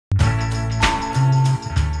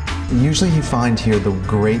Usually you find here the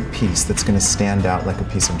great piece that's going to stand out like a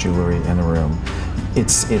piece of jewelry in a room.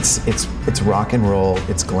 It's rock and roll,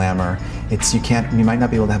 it's glamour. You might not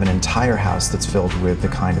be able to have an entire house that's filled with the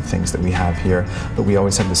kind of things that we have here, but we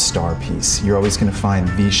always have the star piece. You're always going to find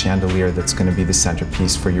the chandelier that's going to be the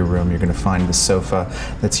centerpiece for your room. You're going to find the sofa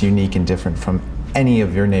that's unique and different from any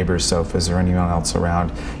of your neighbor's sofas or anyone else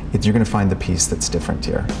around. You're going to find the piece that's different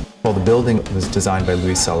here. Well, the building was designed by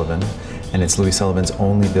Louis Sullivan, and it's Louis Sullivan's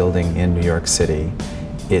only building in New York City.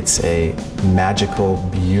 It's a magical,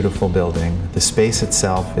 beautiful building. The space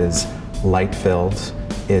itself is light-filled.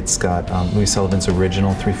 It's got Louis Sullivan's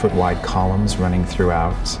original 3-foot wide columns running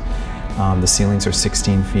throughout. The ceilings are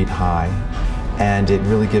 16 feet high, and it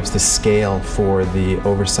really gives the scale for the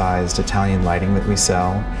oversized Italian lighting that we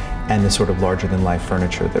sell and the sort of larger-than-life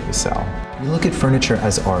furniture that we sell. We look at furniture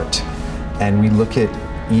as art, and we look at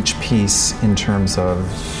each piece in terms of,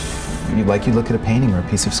 like you look at a painting or a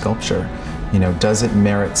piece of sculpture. You know, does it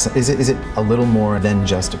merit, is it a little more than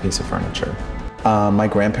just a piece of furniture? My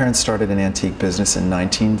grandparents started an antique business in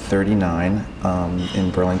 1939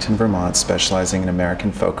 in Burlington, Vermont, specializing in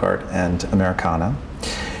American folk art and Americana.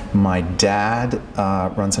 My dad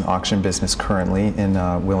runs an auction business currently in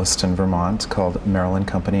Williston, Vermont called Merrill &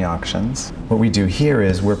 Company Auctions. What we do here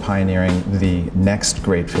is we're pioneering the next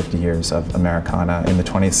great 50 years of Americana in the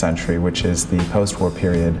 20th century, which is the post-war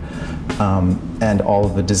period, and all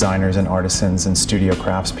of the designers and artisans and studio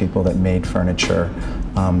craftspeople that made furniture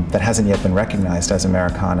that hasn't yet been recognized as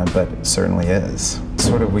Americana, but certainly is.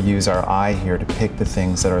 Sort of we use our eye here to pick the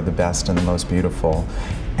things that are the best and the most beautiful.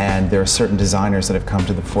 And there are certain designers that have come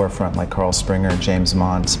to the forefront, like Carl Springer, James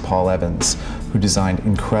Mont, Paul Evans, who designed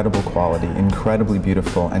incredible quality, incredibly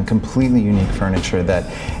beautiful, and completely unique furniture that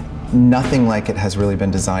nothing like it has really been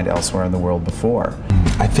designed elsewhere in the world before.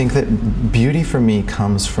 I think that beauty for me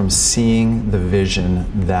comes from seeing the vision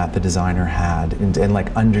that the designer had and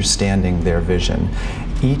like understanding their vision.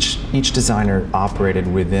 Each designer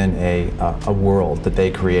operated within a world that they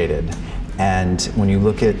created. And when you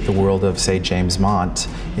look at the world of, say, James Mont,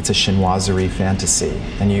 it's a chinoiserie fantasy.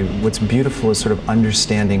 And what's beautiful is sort of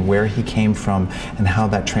understanding where he came from and how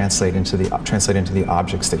that translate into the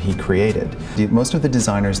objects that he created. Most of the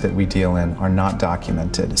designers that we deal in are not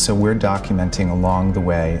documented, so we're documenting along the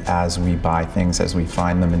way as we buy things, as we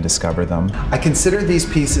find them and discover them. I consider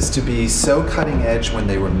these pieces to be so cutting edge when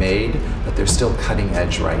they were made, but they're still cutting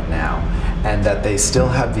edge right now, and that they still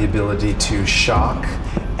have the ability to shock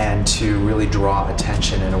and to really draw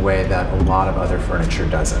attention in a way that a lot of other furniture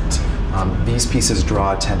doesn't. These pieces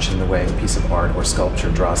draw attention the way a piece of art or sculpture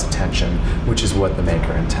draws attention, which is what the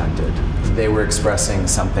maker intended. They were expressing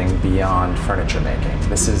something beyond furniture making.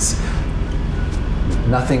 This is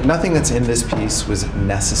nothing that's in this piece was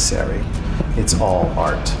necessary. It's all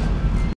art.